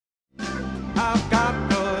I've got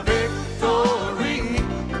the victory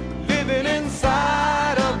living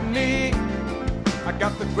inside of me. I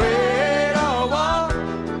got the greater one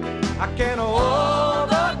I can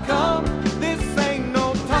overcome. This ain't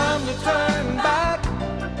no time to turn back,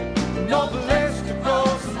 no place to go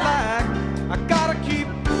slack. I gotta keep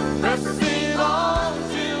pressing on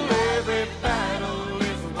till every battle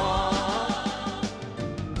is won.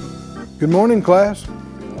 Good morning, class.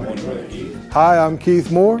 Hi, I'm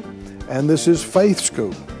Keith Moore, and this is Faith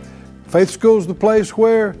School. Faith School is the place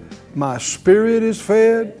where my spirit is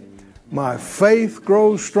fed, my faith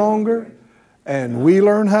grows stronger, and we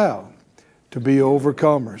learn how to be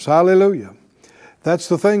overcomers. Hallelujah. That's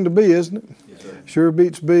the thing to be, isn't it? Yes, sir. Sure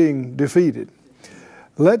beats being defeated.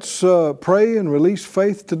 Let's pray and release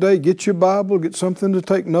faith today. Get your Bible, get something to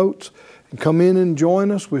take notes, and come in and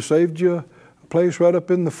join us. We saved you a place right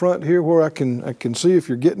up in the front here where I can see if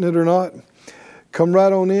you're getting it or not. Come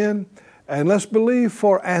right on in, and let's believe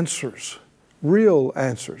for answers, real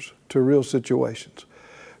answers to real situations.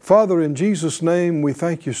 Father, in Jesus' name, we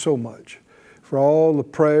thank you so much for all the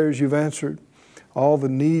prayers you've answered, all the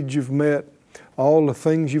needs you've met, all the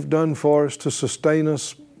things you've done for us to sustain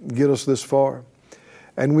us, get us this far.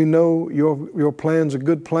 And we know your plan's a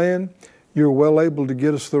good plan. You're well able to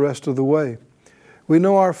get us the rest of the way. We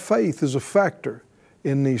know our faith is a factor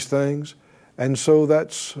in these things, and so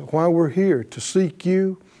that's why we're here, to seek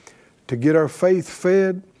you, to get our faith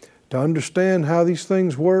fed, to understand how these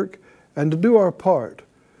things work, and to do our part,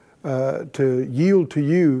 to yield to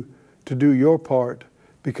you to do your part,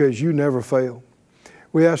 because you never fail.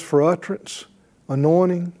 We ask for utterance,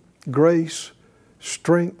 anointing, grace,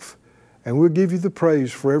 strength, and we'll give you the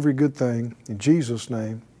praise for every good thing. In Jesus'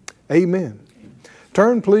 name, amen.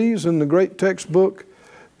 Turn, please, in the great textbook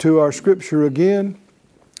to our scripture again,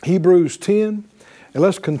 Hebrews 10, and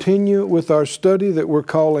let's continue with our study that we're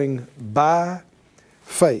calling By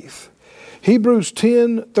Faith. Hebrews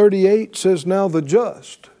 10:38 says, "Now the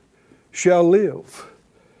just shall live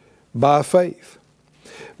by faith.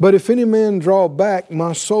 But if any man draw back,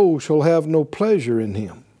 my soul shall have no pleasure in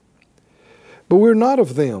him. But we're not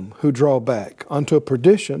of them who draw back unto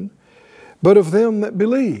perdition, but of them that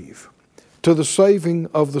believe to the saving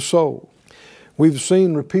of the soul." We've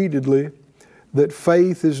seen repeatedly that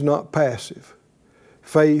faith is not passive.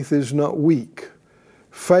 Faith is not weak.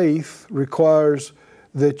 Faith requires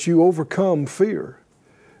that you overcome fear,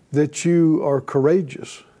 that you are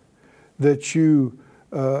courageous, that you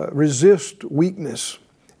resist weakness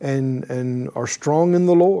and are strong in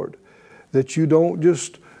the Lord, that you don't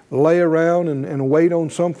just lay around and wait on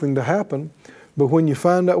something to happen, but when you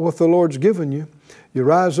find out what the Lord's given you, you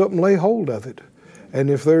rise up and lay hold of it. And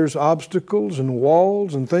if there's obstacles and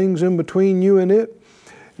walls and things in between you and it,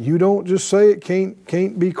 you don't just say it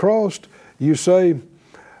can't be crossed. You say,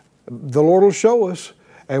 the Lord will show us.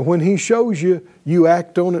 And when He shows you, you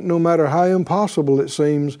act on it no matter how impossible it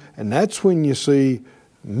seems. And that's when you see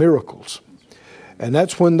miracles. And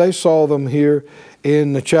that's when they saw them here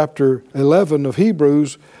in the chapter 11 of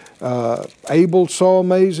Hebrews. Abel saw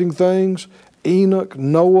amazing things. Enoch,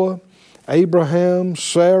 Noah, Abraham,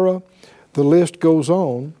 Sarah. The list goes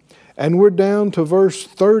on. And we're down to verse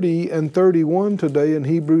 30 and 31 today in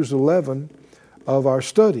Hebrews 11 of our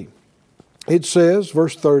study. It says,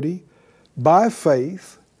 verse 30, "By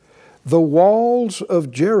faith the walls of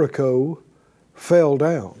Jericho fell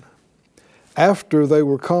down after they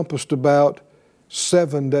were compassed about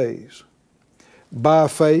 7 days. By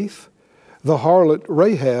faith the harlot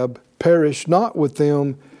Rahab perished not with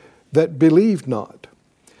them that believed not,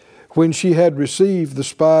 when she had received the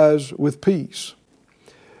spies with peace."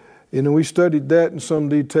 You know, we studied that in some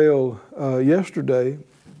detail yesterday.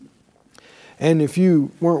 And if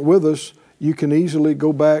you weren't with us, you can easily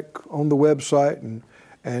go back on the website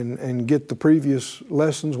and get the previous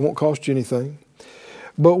lessons. It won't cost you anything.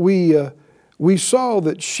 But we saw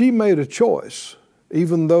that she made a choice,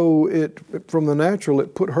 even though from the natural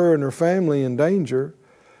it put her and her family in danger,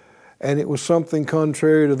 and it was something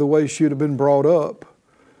contrary to the way she would have been brought up.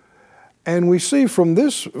 And we see from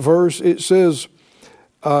this verse, it says,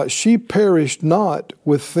 she perished not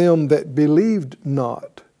with them that believed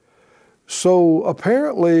not. So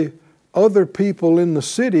apparently other people in the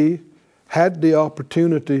city had the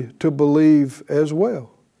opportunity to believe as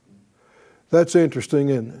well. That's interesting,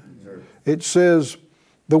 isn't it? Sure. It says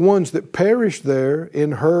the ones that perished there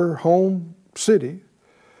in her home city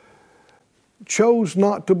chose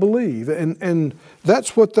not to believe. And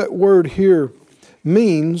that's what that word here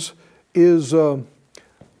means, is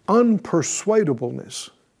unpersuadableness.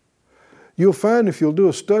 You'll find if you'll do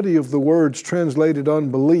a study of the words translated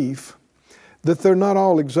unbelief, that they're not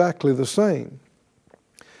all exactly the same.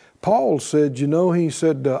 Paul said, he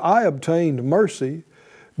said, I obtained mercy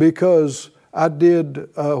because I did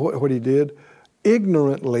what he did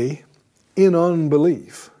ignorantly in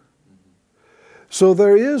unbelief. So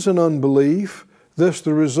there is an unbelief that's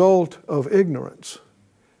the result of ignorance,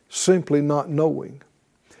 simply not knowing.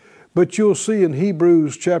 But you'll see in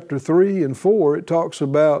Hebrews chapter 3 and 4, it talks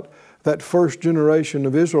about that first generation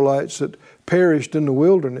of Israelites that perished in the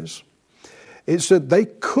wilderness. It said they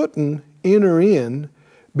couldn't enter in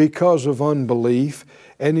because of unbelief.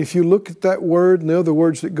 And if you look at that word and the other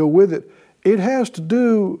words that go with it, it has to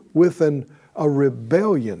do with a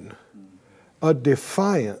rebellion, a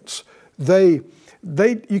defiance. You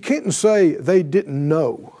can't say they didn't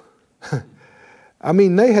know. I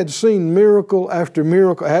mean, they had seen miracle after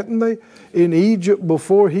miracle, hadn't they? In Egypt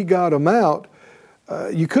before he got them out,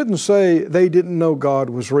 you couldn't say they didn't know God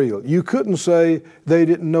was real. You couldn't say they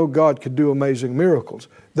didn't know God could do amazing miracles.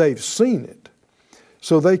 They've seen it.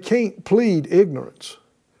 So they can't plead ignorance.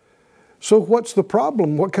 So what's the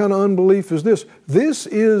problem? What kind of unbelief is this? This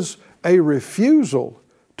is a refusal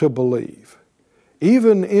to believe,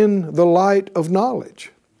 even in the light of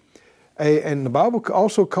knowledge. And the Bible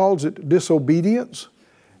also calls it disobedience,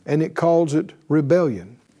 and it calls it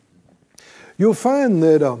rebellion. You'll find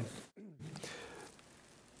that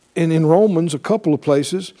in Romans, a couple of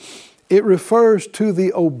places, it refers to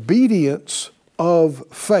the obedience of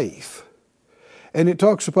faith. And it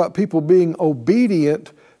talks about people being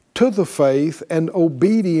obedient to the faith and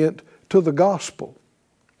obedient to the gospel.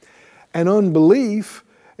 And unbelief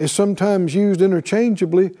is sometimes used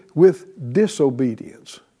interchangeably with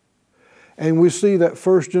disobedience. And we see that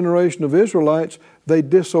first generation of Israelites, they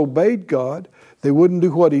disobeyed God. They wouldn't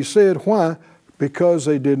do what He said. Why? Because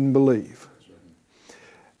they didn't believe.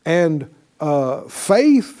 And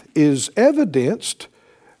faith is evidenced.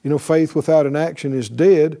 Faith without an action is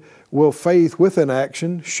dead. Well, faith with an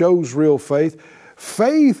action shows real faith.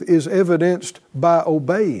 Faith is evidenced by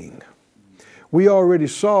obeying. We already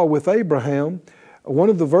saw with Abraham, one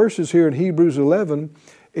of the verses here in Hebrews 11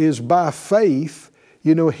 is by faith.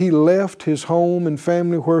 He left his home and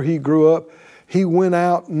family where he grew up. He went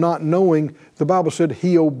out not knowing. The Bible said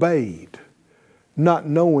he obeyed, not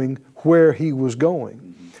knowing where he was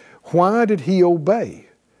going. Why did he obey?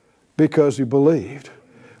 Because he believed.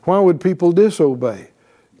 Why would people disobey?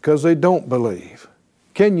 Because they don't believe.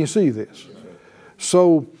 Can you see this?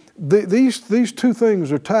 So these two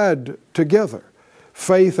things are tied together.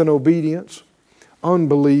 Faith and obedience,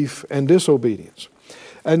 unbelief and disobedience.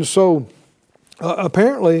 And so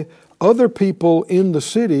apparently other people in the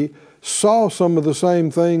city saw some of the same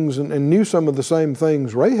things and knew some of the same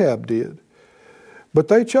things Rahab did, but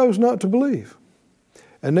they chose not to believe,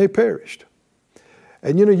 and they perished.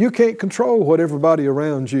 And you can't control what everybody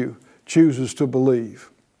around you chooses to believe.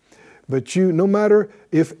 But no matter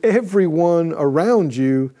if everyone around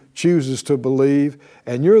you chooses to believe,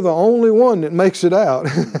 and you're the only one that makes it out,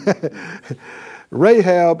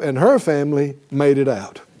 Rahab and her family made it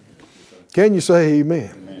out. Can you say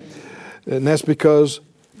amen? Amen? And that's because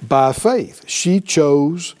by faith, she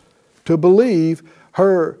chose to believe.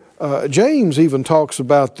 James even talks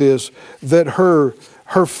about this, that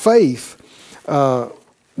her faith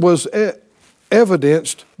was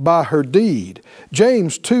evidenced by her deed.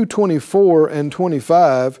 James 2:24 and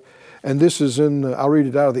 25, and this is I'll read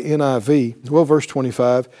it out of the NIV, verse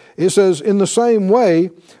 25. It says, "In the same way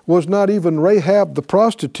was not even Rahab the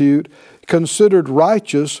prostitute considered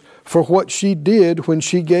righteous for what she did when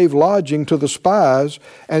she gave lodging to the spies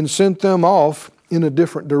and sent them off in a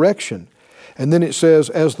different direction." And then it says,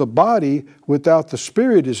 "As the body without the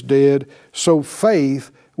spirit is dead, so faith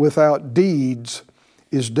without deeds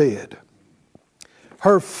is dead."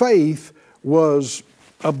 Her faith was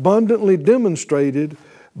abundantly demonstrated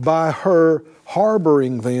by her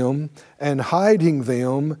harboring them and hiding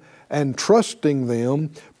them and trusting them,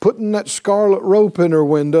 putting that scarlet rope in her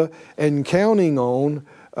window and counting on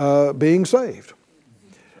being saved.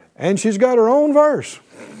 And she's got her own verse.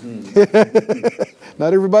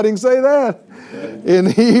 Not everybody can say that. In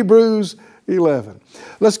Hebrews 11.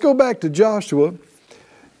 Let's go back to Joshua,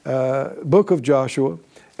 book of Joshua,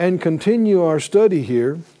 and continue our study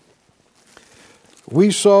here. We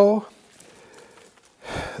saw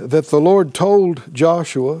that the Lord told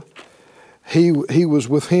Joshua he was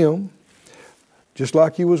with him, just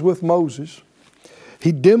like he was with Moses.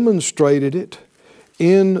 He demonstrated it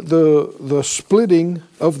in the splitting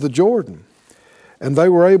of the Jordan, and they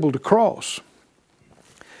were able to cross.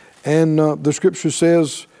 And the scripture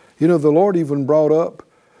says, the Lord even brought up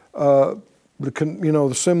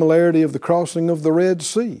the similarity of the crossing of the Red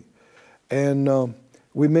Sea. And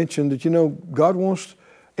we mentioned that, God wants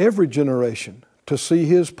every generation to see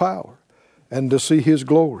His power and to see His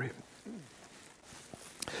glory.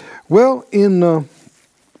 Well, in the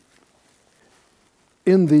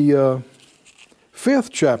 5th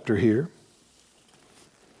chapter here,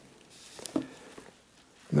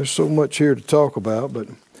 there's so much here to talk about, but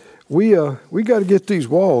we got to get these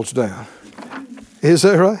walls down. Is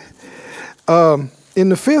that right? In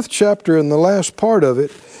the 5th chapter, in the last part of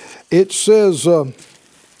it, it says,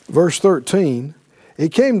 verse 13,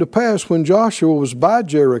 "It came to pass when Joshua was by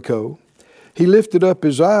Jericho, he lifted up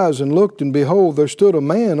his eyes and looked, and behold, there stood a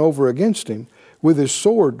man over against him with his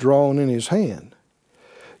sword drawn in his hand.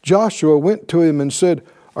 Joshua went to him and said,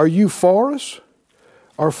 'Are you for us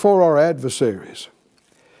or for our adversaries?'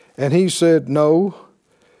 And he said, 'No,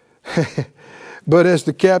 but as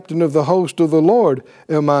the captain of the host of the Lord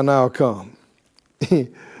am I now come.'"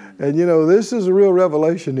 And you know, this is a real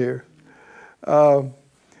revelation here.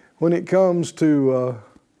 When it comes to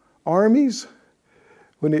armies,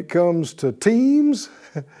 when it comes to teams,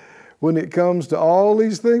 when it comes to all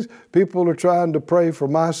these things, people are trying to pray for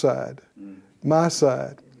my side. My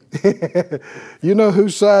side. You know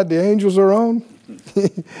whose side the angels are on?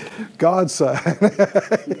 God's side.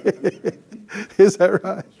 Is that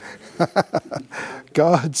right?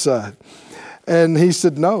 God's side. And he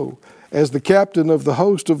said, "No, as the captain of the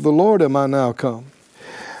host of the Lord am I now come."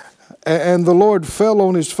 And the Lord fell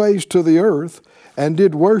on his face to the earth and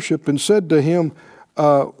did worship and said to him,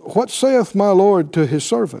 "What saith my Lord to his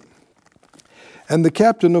servant?" And the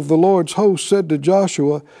captain of the Lord's host said to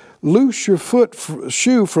Joshua, "Loose your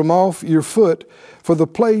shoe from off your foot, for the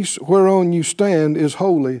place whereon you stand is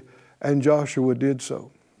holy." And Joshua did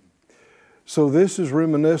so. So this is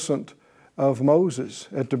reminiscent of Moses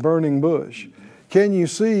at the burning bush. Can you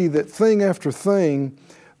see that thing after thing,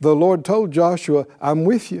 the Lord told Joshua, "I'm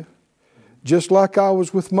with you," just like I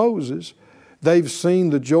was with Moses. They've seen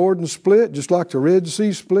the Jordan split, just like the Red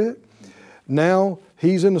Sea split. Now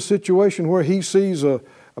he's in a situation where he sees a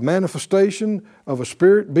manifestation of a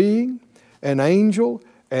spirit being, an angel,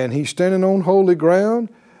 and he's standing on holy ground.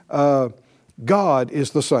 God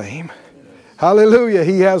is the same. Hallelujah.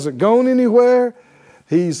 He hasn't gone anywhere.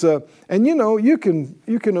 He's and you know, you can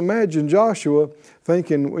imagine Joshua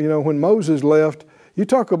thinking, you know, when Moses left, you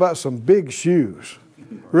talk about some big shoes,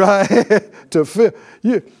 right? To fill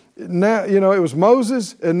you now, you know, it was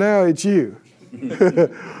Moses and now it's you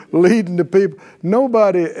leading the people.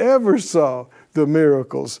 Nobody ever saw the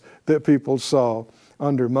miracles that people saw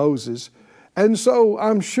under Moses. And so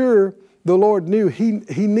I'm sure the Lord knew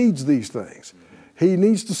he needs these things. He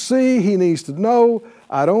needs to see, he needs to know.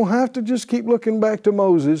 I don't have to just keep looking back to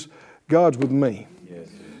Moses. God's with me. Yes.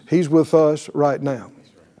 He's with us right now.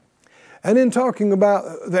 And in talking about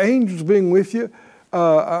the angels being with you,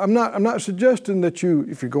 I'm not suggesting that you,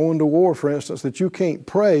 if you're going to war, for instance, that you can't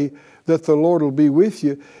pray that the Lord will be with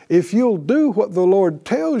you. If you'll do what the Lord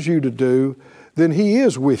tells you to do, then He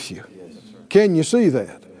is with you. Yes, can you see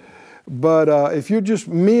that? But if you're just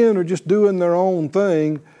men are just doing their own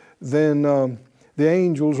thing, then the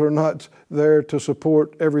angels are not there to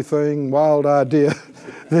support everything wild idea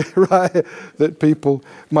right, that people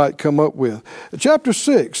might come up with. Chapter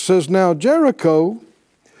 6 says, "Now Jericho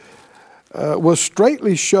was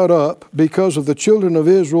straitly shut up because of the children of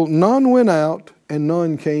Israel. None went out and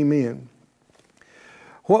none came in."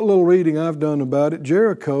 What little reading I've done about it,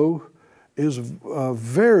 Jericho is a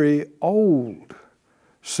very old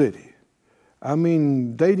city. I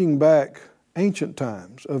mean, dating back ancient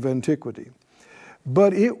times of antiquity.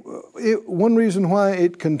 But one reason why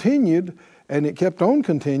it continued and it kept on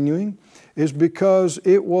continuing is because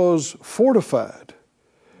it was fortified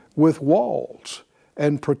with walls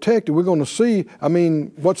and protected. We're going to see, I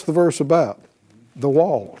mean, what's the verse about? The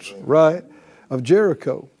walls, right, of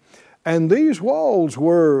Jericho. And these walls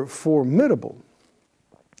were formidable.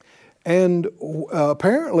 And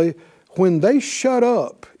apparently, when they shut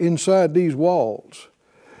up inside these walls,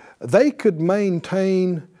 they could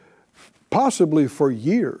maintain possibly for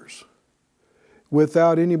years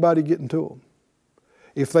without anybody getting to them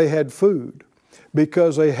if they had food,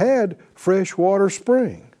 because they had freshwater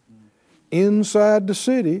spring inside the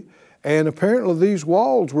city, and apparently these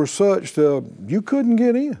walls were such that you couldn't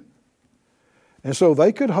get in. And so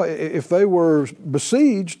they could, if they were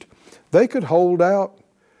besieged, they could hold out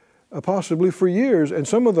possibly for years. And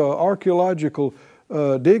some of the archaeological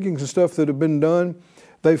diggings and stuff that have been done,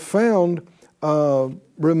 they found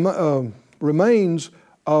remains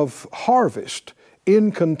of harvest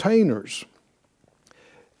in containers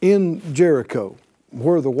in Jericho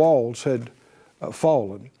where the walls had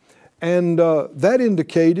fallen. And that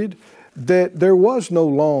indicated that there was no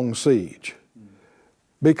long siege.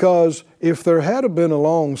 because if there had been a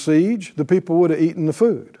long siege, the people would have eaten the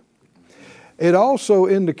food. It also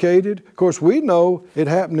indicated, of course, we know it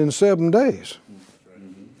happened in 7 days.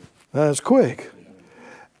 That's quick.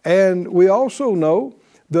 And we also know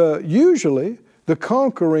usually the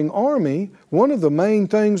conquering army, one of the main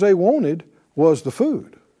things they wanted was the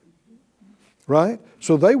food. Right?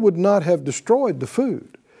 So they would not have destroyed the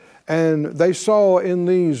food. And they saw in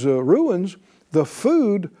these ruins, the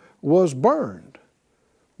food was burned,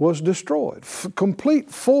 was destroyed. Complete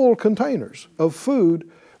full containers of food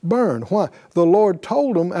burned. Why? The Lord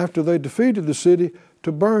told them after they defeated the city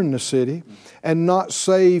to burn the city and not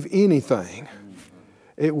save anything.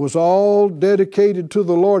 It was all dedicated to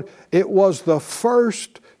the Lord. It was the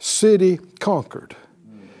first city conquered.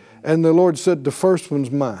 And the Lord said, the first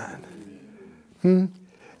one's mine.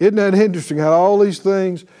 Isn't that interesting how all these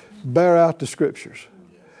things bear out the Scriptures?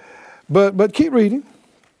 But keep reading.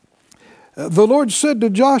 The Lord said to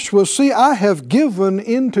Joshua, see, I have given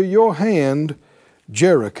into your hand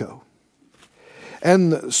Jericho,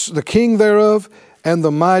 and the king thereof, and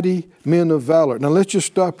the mighty men of valor. Now let's just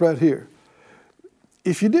stop right here.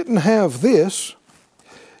 If you didn't have this,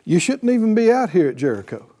 you shouldn't even be out here at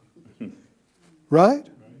Jericho. Right?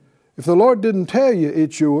 If the Lord didn't tell you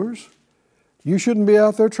it's yours, you shouldn't be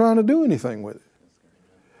out there trying to do anything with it.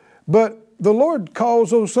 But the Lord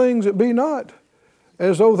calls those things that be not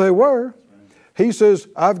as though they were. He says,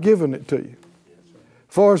 I've given it to you.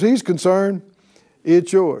 As far as He's concerned,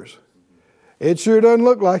 it's yours. It sure doesn't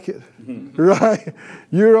look like it, right?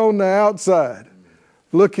 You're on the outside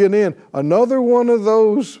looking in. Another one of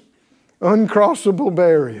those uncrossable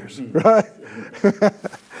barriers, right?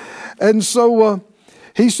 And so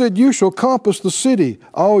He said, you shall compass the city,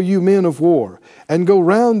 all you men of war, and go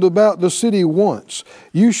round about the city once.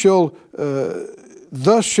 You shall,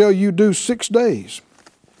 thus shall you do 6 days.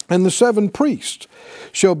 And the 7 priests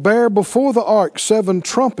shall bear before the ark 7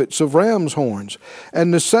 trumpets of ram's horns.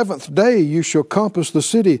 And the 7th day you shall compass the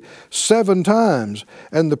city 7 times,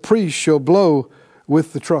 and the priests shall blow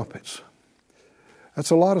with the trumpets. That's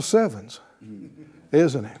a lot of 7s,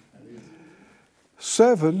 isn't it?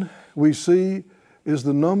 7, we see, is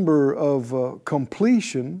the number of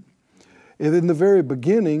completion. And in the very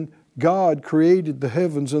beginning, God created the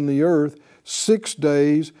heavens and the earth 6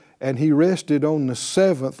 days, and He rested on the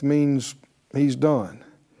 7th, means He's done.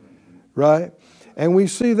 Right? And we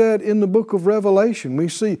see that in the book of Revelation. We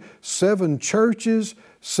see 7 churches,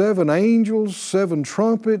 7 angels, 7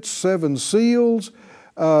 trumpets, 7 seals.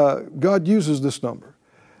 God uses this number.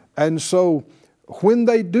 And so when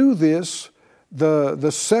they do this, the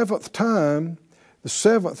 7th time, the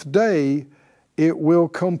 7th day, it will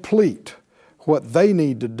complete what they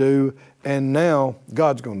need to do, and now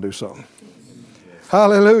God's going to do something.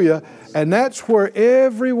 Hallelujah. And that's where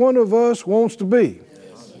every one of us wants to be.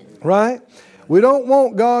 Right? We don't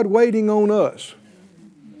want God waiting on us,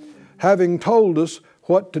 having told us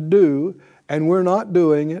what to do, and we're not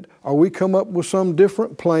doing it, or we come up with some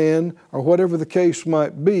different plan, or whatever the case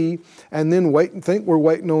might be, and then wait and think we're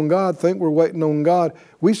waiting on God, think we're waiting on God.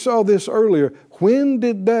 We saw this earlier. When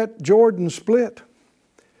did that Jordan split?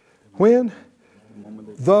 When?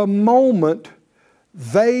 The moment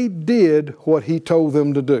they did what He told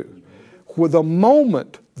them to do. With the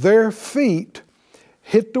moment their feet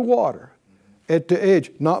hit the water at the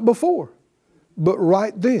edge, not before, but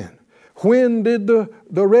right then. When did the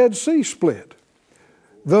Red Sea split?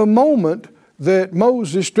 The moment that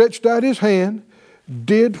Moses stretched out his hand,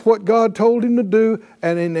 did what God told him to do,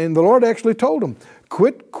 and the Lord actually told him,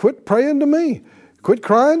 quit praying to me, quit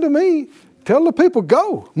crying to me, tell the people,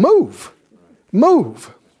 go, move.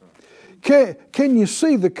 Can you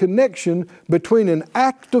see the connection between an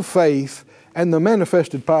act of faith and the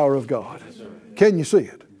manifested power of God? Can you see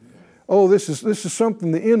it? Oh, this is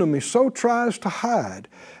something the enemy so tries to hide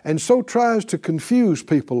and so tries to confuse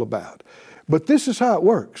people about. But this is how it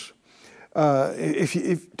works.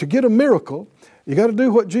 If to get a miracle, you got to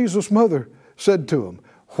do what Jesus' mother said to him.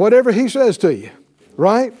 Whatever He says to you,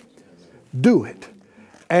 right? Do it.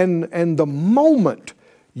 And the moment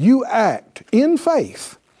you act in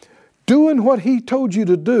faith, doing what He told you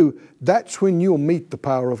to do, that's when you'll meet the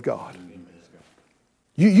power of God.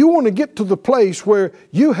 You want to get to the place where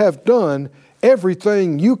you have done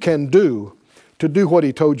everything you can do to do what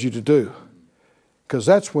He told you to do. Because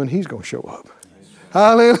that's when He's going to show up.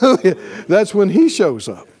 Hallelujah. That's when He shows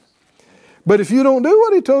up. But if you don't do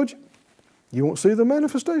what He told you, you won't see the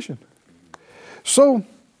manifestation. So,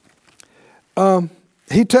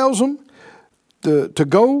 He tells them to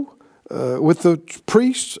go with the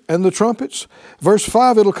priests and the trumpets. Verse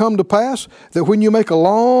 5, it'll come to pass that when you make a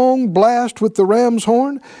long blast with the ram's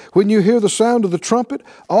horn, when you hear the sound of the trumpet,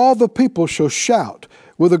 all the people shall shout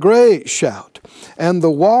with a great shout, and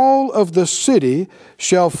the wall of the city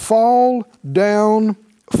shall fall down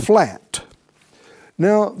flat.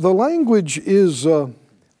 Now, the language is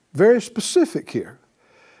very specific here.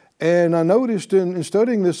 And I noticed in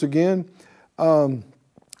studying this again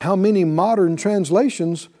how many modern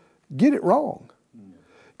translations get it wrong.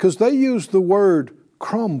 Because they use the word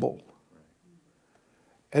crumble.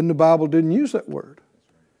 And the Bible didn't use that word.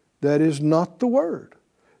 That is not the word.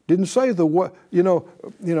 Didn't say the word. You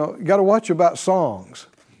got to watch about songs.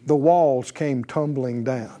 The walls came tumbling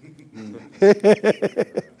down.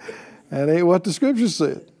 That ain't what the Scripture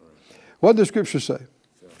said. What did the Scripture say?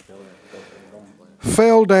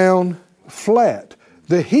 Fell down flat.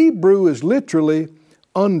 The Hebrew is literally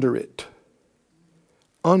under it.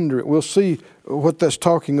 Under it. We'll see what that's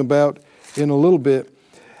talking about in a little bit.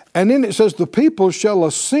 And then it says, the people shall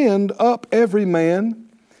ascend up every man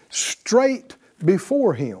straight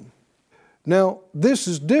before him. Now, this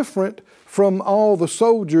is different from all the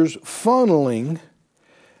soldiers funneling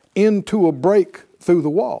into a break through the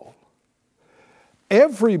wall.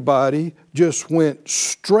 Everybody just went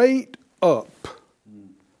straight up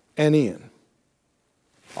and in.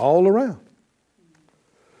 All around.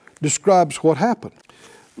 Describes what happened.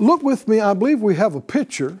 Look with me, I believe we have a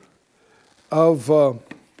picture of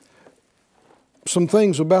some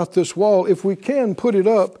things about this wall. If we can put it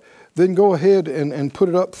up, then go ahead and put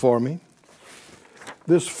it up for me.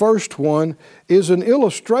 This first one is an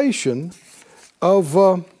illustration of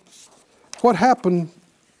what happened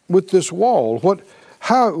with this wall,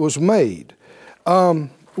 how it was made.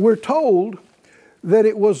 We're told that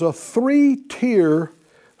it was a 3-tier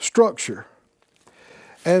structure.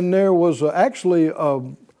 And there was actually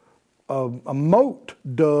a moat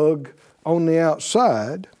dug on the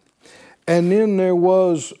outside. And then there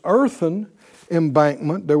was earthen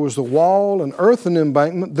embankment. There was the wall and earthen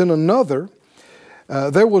embankment, then another.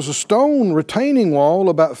 There was a stone retaining wall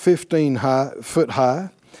about 15 foot high.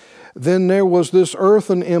 Then there was this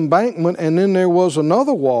earthen embankment, and then there was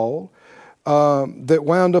another wall that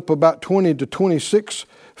wound up about 20 to 26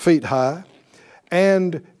 feet high.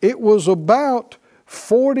 And it was about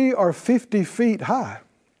 40 or 50 feet high.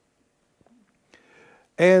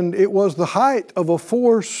 And it was the height of a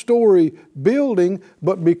 4-story building,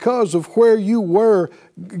 but because of where you were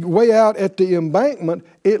way out at the embankment,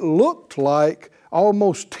 it looked like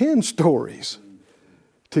almost 10 stories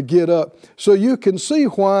to get up. So you can see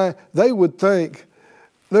why they would think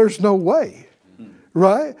there's no way,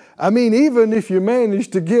 right? I mean, even if you manage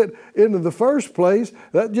to get into the first place,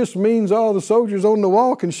 that just means all the soldiers on the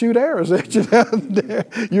wall can shoot arrows at you down there.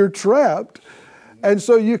 You're trapped. And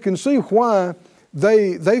so you can see why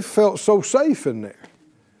they felt so safe in there.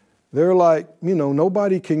 They're like,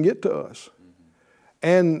 nobody can get to us.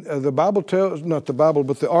 And the Bible tells, not the Bible,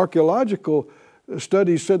 but the archaeological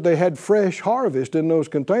studies said they had fresh harvest in those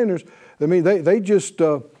containers. I mean, they just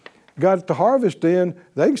got the harvest in.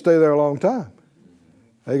 They can stay there a long time.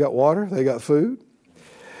 They got water. They got food.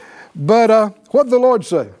 But what did the Lord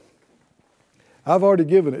say? I've already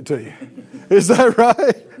given it to you. Is that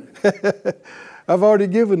right? I've already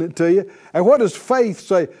given it to you. And what does faith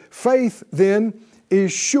say? Faith then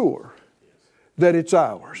is sure that it's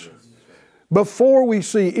ours. Before we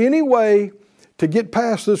see any way to get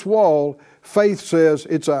past this wall, faith says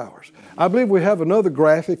it's ours. I believe we have another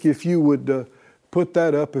graphic, if you would put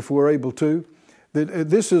that up if we're able to.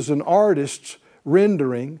 This is an artist's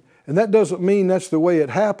rendering, and that doesn't mean that's the way it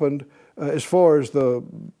happened as far as the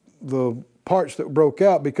parts that broke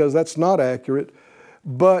out, because that's not accurate.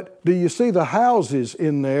 But do you see the houses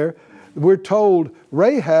in there? We're told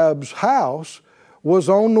Rahab's house was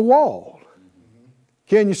on the wall.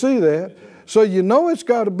 Can you see that? So you know it's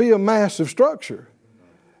got to be a massive structure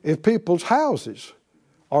if people's houses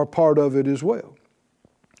are part of it as well.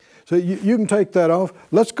 So you can take that off.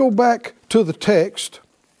 Let's go back to the text.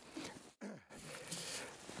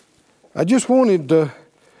 I just wanted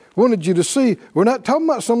you to see, we're not talking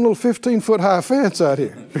about some little 15-foot high fence out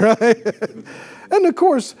here, right? And of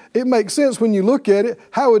course, it makes sense when you look at it.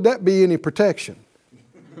 How would that be any protection,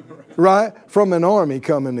 right, from an army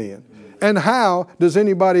coming in? And how does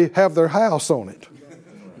anybody have their house on it,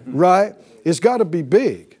 right? It's got to be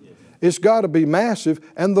big. It's got to be massive.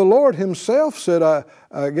 And the Lord himself said,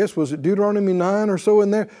 I guess, was it Deuteronomy 9 or so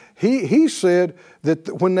in there? He said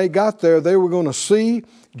that when they got there, they were going to see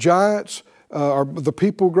giants, or the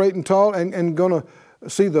people great and tall, and going to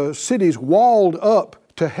see the cities walled up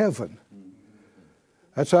to heaven.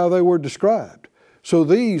 That's how they were described. So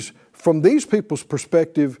from these people's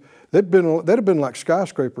perspective, they'd have been like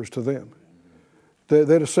skyscrapers to them.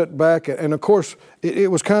 They'd have sat back, and of course, it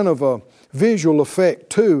was kind of a visual effect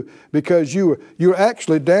too, because you're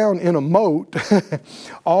actually down in a moat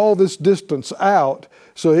all this distance out,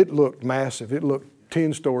 so it looked massive. It looked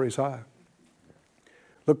 10 stories high.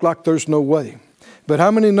 Looked like there's no way. But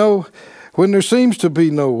how many know when there seems to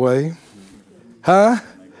be no way, huh?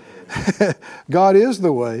 God is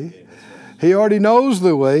the way. He already knows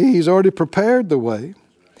the way. He's already prepared the way.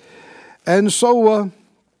 And so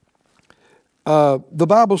the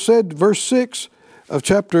Bible said, verse 6 of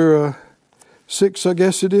chapter 6, I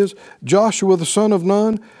guess it is, Joshua the son of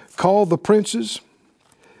Nun called the princes,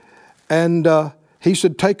 and he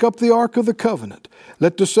said, take up the ark of the covenant.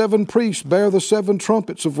 Let the 7 priests bear the 7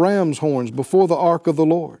 trumpets of ram's horns before the ark of the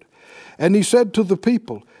Lord. And he said to the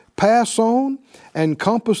people, pass on and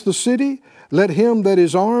compass the city. Let him that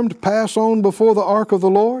is armed pass on before the ark of the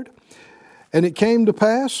Lord. And it came to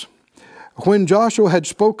pass, when Joshua had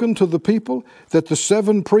spoken to the people, that the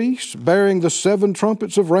 7 priests, bearing the 7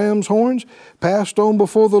 trumpets of ram's horns, passed on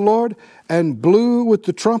before the Lord, and blew with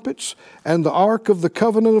the trumpets, and the ark of the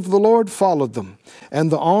covenant of the Lord followed them. And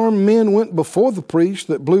the armed men went before the priests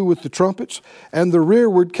that blew with the trumpets, and the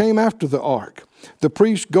rearward came after the ark, the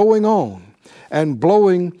priests going on and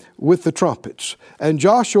blowing with the trumpets. And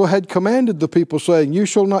Joshua had commanded the people, saying, you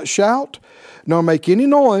shall not shout, nor make any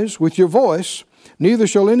noise with your voice, neither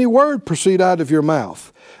shall any word proceed out of your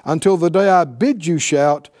mouth, until the day I bid you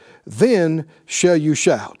shout, then shall you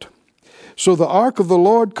shout. So the ark of the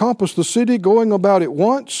Lord compassed the city, going about it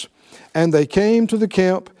once, and they came to the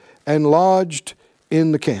camp and lodged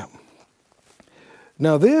in the camp.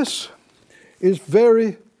 Now this is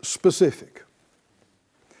very specific.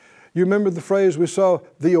 You remember the phrase we saw,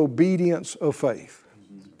 the obedience of faith.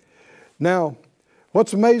 Now,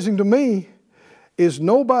 what's amazing to me is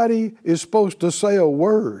nobody is supposed to say a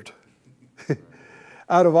word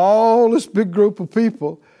out of all this big group of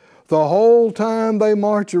people the whole time they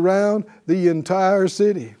march around the entire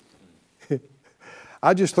city.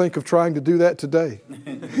 I just think of trying to do that today.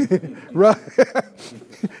 Right?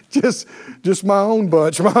 just my own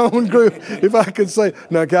bunch, my own group. If I could say,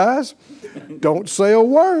 now guys, don't say a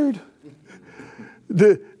word.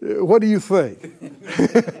 What do you think?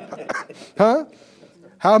 Huh?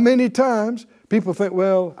 How many times people think,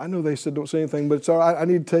 well, I know they said don't say anything, but it's all right. I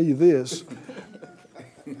need to tell you this.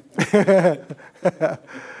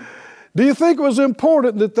 Do you think it was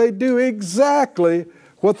important that they do exactly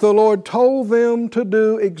what the Lord told them to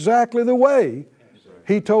do, exactly the way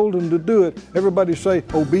He told them to do it? Everybody say,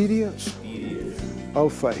 obedience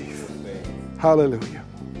of faith. Hallelujah.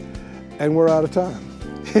 And we're out of time.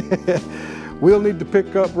 We'll need to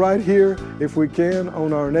pick up right here, if we can,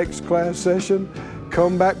 on our next class session.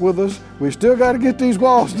 Come back with us. We still got to get these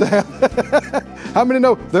walls down. How many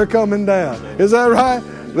know they're coming down? Is that right?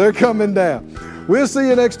 They're coming down. We'll see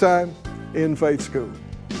you next time in Faith School.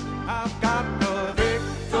 I've got the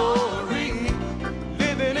victory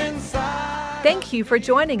living inside. Thank you for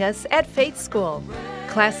joining us at Faith School.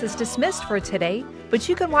 Class is dismissed for today, but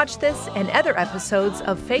you can watch this and other episodes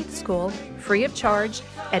of Faith School free of charge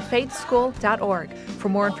at faithschool.org. For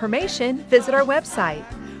more information, visit our website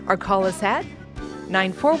or call us at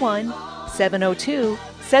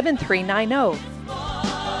 941-702-7390.